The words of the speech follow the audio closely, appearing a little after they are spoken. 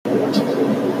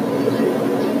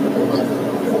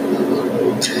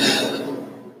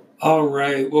All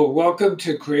right. Well, welcome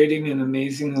to Creating an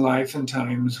Amazing Life and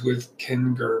Times with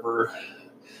Ken Gerber.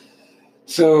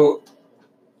 So,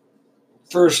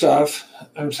 first off,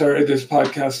 I'm sorry this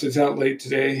podcast is out late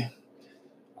today.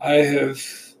 I have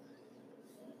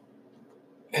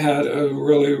had a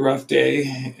really rough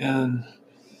day and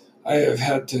I have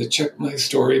had to check my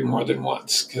story more than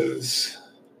once because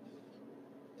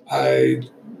I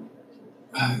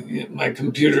my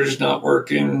computer's not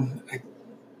working.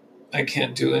 I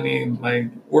can't do any of my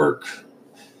work.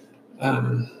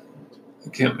 I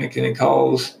can't make any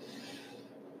calls,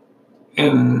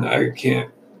 and I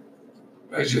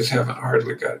just haven't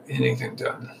hardly got anything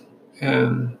done.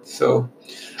 And so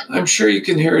I'm sure you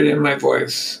can hear it in my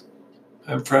voice.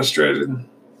 I'm frustrated,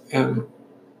 and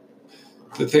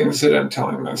the things that I'm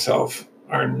telling myself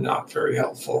are not very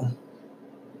helpful.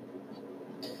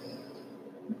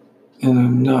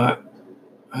 And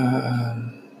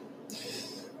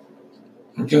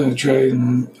I'm going to try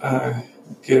and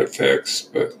get it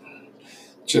fixed, but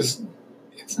just,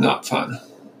 it's not fun.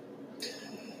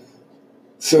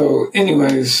 So,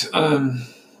 anyways,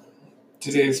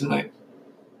 today's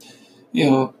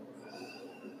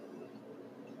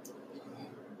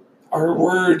our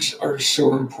words are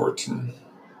so important.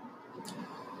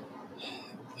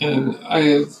 And I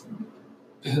have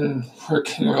been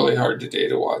working really hard today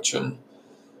to watch them.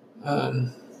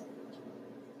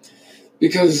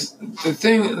 Because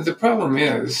the problem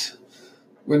is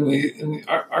when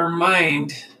our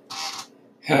mind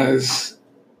has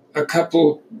a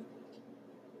couple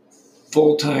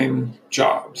full-time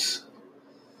jobs.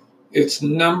 The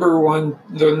number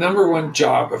one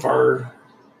job of our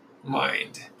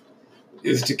mind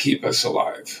is to keep us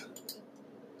alive.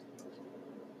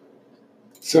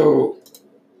 So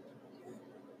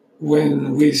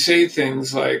when we say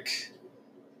things like,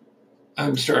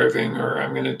 I'm starving, or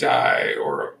I'm going to die,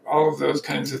 or all of those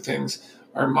kinds of things,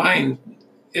 our mind,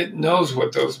 it knows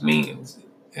what those mean.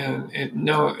 And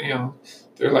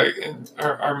they're like, and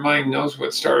our mind knows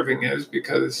what starving is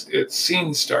because it's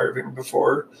seen starving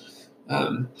before.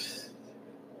 And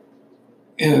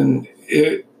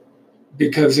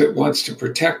because it wants to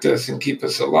protect us and keep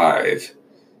us alive,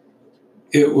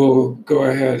 it will go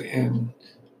ahead and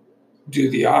do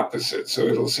the opposite. So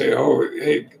it'll say, oh,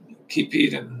 hey, keep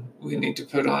eating. We need to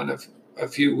put on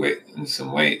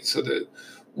some weight so that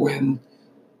when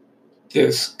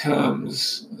this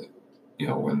comes,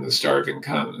 when the starving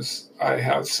comes, I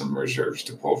have some reserves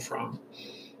to pull from.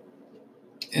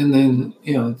 And then,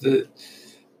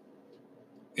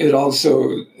 it also,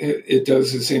 it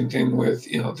does the same thing with,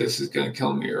 this is going to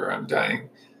kill me or I'm dying.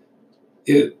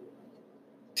 It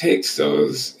takes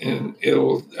those and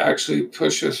it'll actually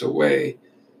push us away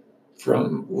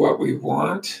from what we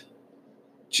want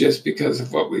just because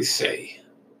of what we say.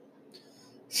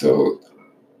 So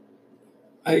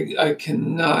I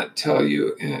cannot tell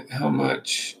you how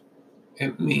much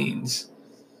it means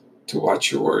to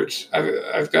watch your words.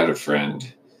 I've got a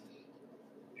friend,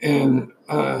 and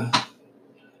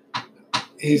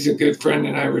he's a good friend,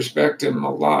 and I respect him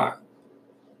a lot.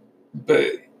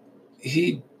 But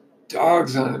he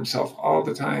dogs on himself all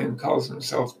the time, calls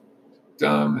himself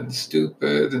dumb and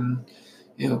stupid, and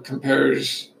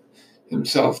compares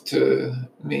himself to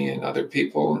me and other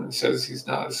people, and says he's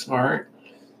not as smart.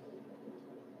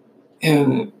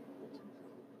 And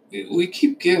we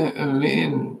keep getting, me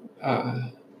and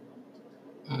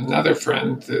another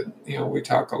friend that, we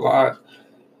talk a lot,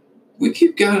 we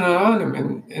keep getting on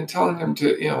him and telling him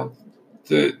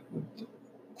to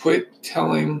quit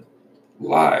telling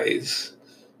lies,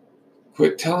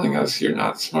 quit telling us you're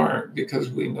not smart because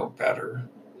we know better.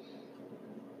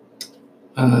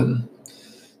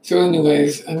 So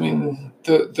anyways,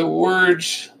 the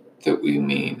words that we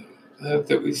mean,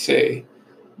 that we say,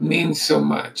 mean so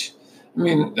much.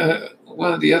 One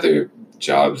of the other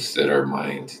jobs that our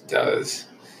mind does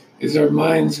is our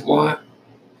minds want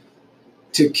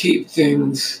to keep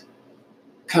things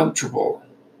comfortable.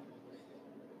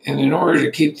 And in order to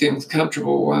keep things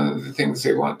comfortable, one of the things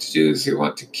they want to do is they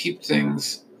want to keep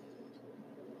things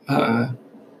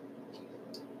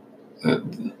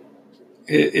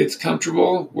it's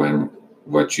comfortable when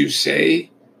what you say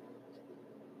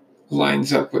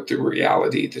lines up with the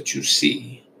reality that you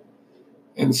see.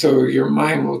 And so your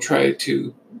mind will try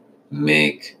to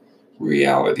make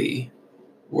reality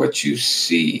what you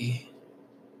see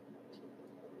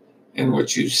and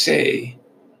what you say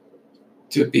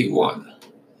to be one.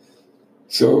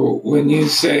 So when you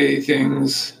say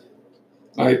things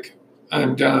like,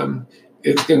 I'm dumb,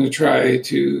 it's going to try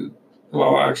to,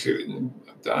 well, actually,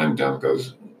 the I'm dumb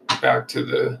goes back to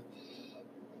the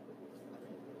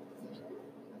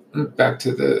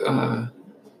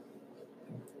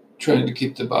trying to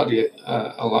keep the body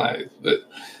alive. But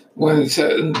when it's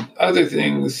other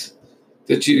things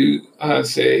that you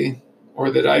say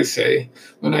or that I say,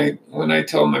 when I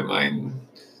tell my mind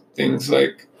things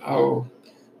like, "Oh,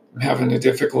 I'm having a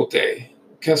difficult day,"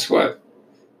 guess what?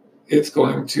 It's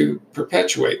going to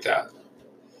perpetuate that.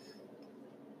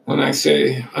 When I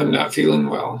say I'm not feeling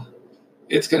well,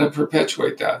 it's going to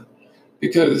perpetuate that,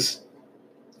 because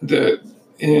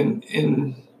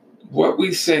in what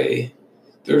we say,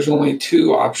 there's only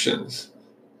two options.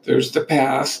 There's the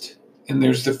past and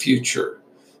there's the future.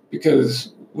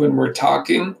 Because when we're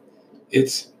talking,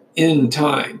 it's in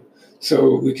time.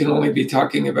 So we can only be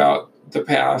talking about the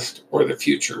past or the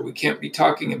future. We can't be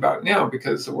talking about now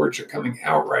because the words are coming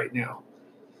out right now.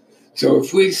 So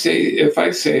if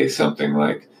I say something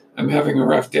like, "I'm having a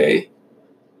rough day,"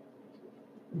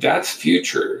 that's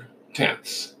future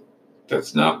tense.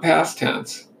 That's not past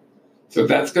tense. So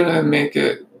that's going to make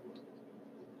it,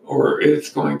 or it's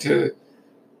going to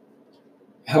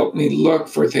help me look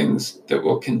for things that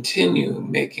will continue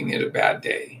making it a bad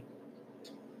day.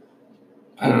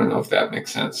 I don't know if that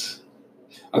makes sense.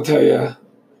 I'll tell you,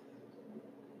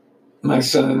 my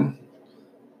son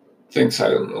thinks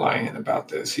I'm lying about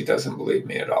this. He doesn't believe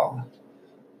me at all.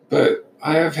 But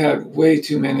I have had way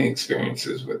too many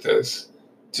experiences with this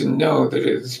to know that it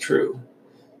is true,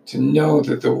 to know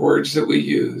that the words that we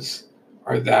use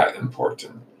are that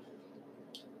important.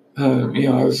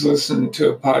 I was listening to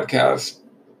a podcast.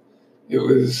 It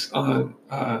was on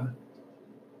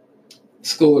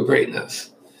School of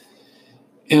Greatness.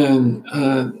 And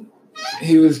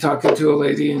he was talking to a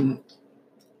lady, and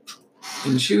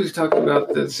she was talking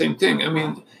about the same thing. I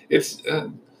mean, it's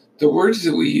the words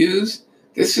that we use.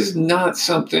 This is not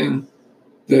something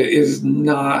that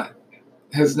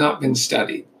has not been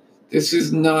studied. This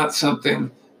is not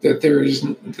something that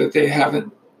they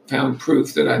haven't found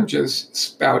proof that I'm just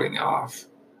spouting off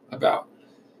about.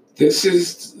 This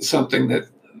is something that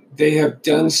they have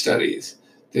done studies.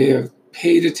 They have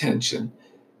paid attention.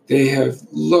 They have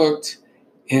looked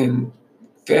and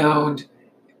found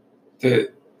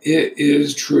that it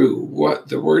is true. What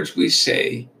the words we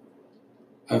say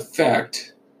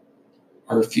affect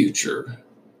our future.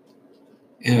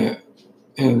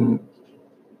 And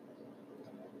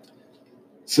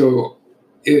so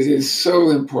it is so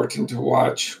important to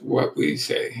watch what we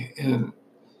say. And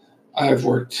I've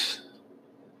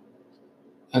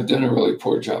done a really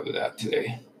poor job of that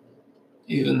today,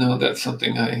 even though that's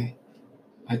something I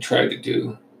try to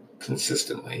do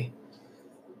consistently.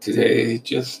 Today,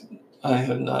 I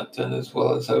have not done as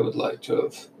well as I would like to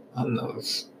have on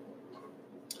those.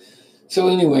 So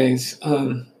anyways,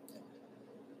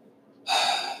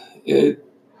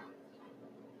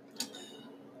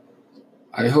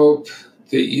 I hope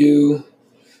that you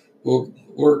will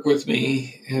work with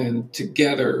me, and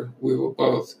together we will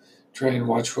both try and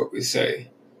watch what we say.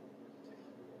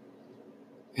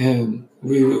 And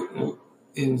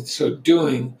in so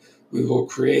doing, we will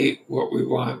create what we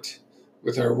want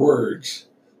with our words,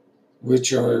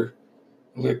 which are,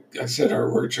 like I said,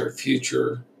 our words are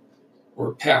future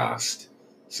or past.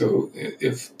 So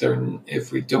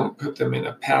if we don't put them in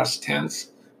a past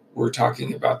tense, we're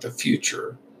talking about the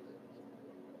future.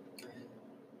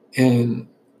 And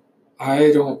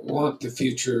I don't want the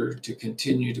future to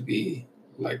continue to be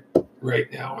like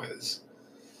right now is.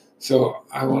 So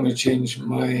I want to change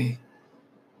my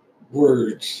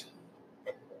words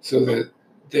so that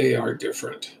they are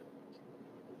different.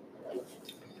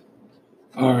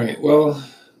 All right. Well,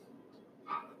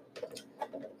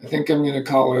 I think I'm going to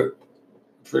call it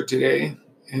for today,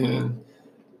 and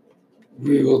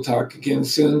we will talk again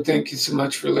soon. Thank you so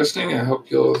much for listening. I hope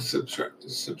you'll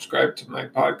subscribe to my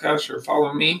podcast or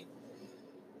follow me,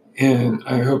 and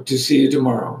I hope to see you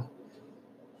tomorrow.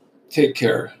 Take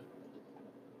care.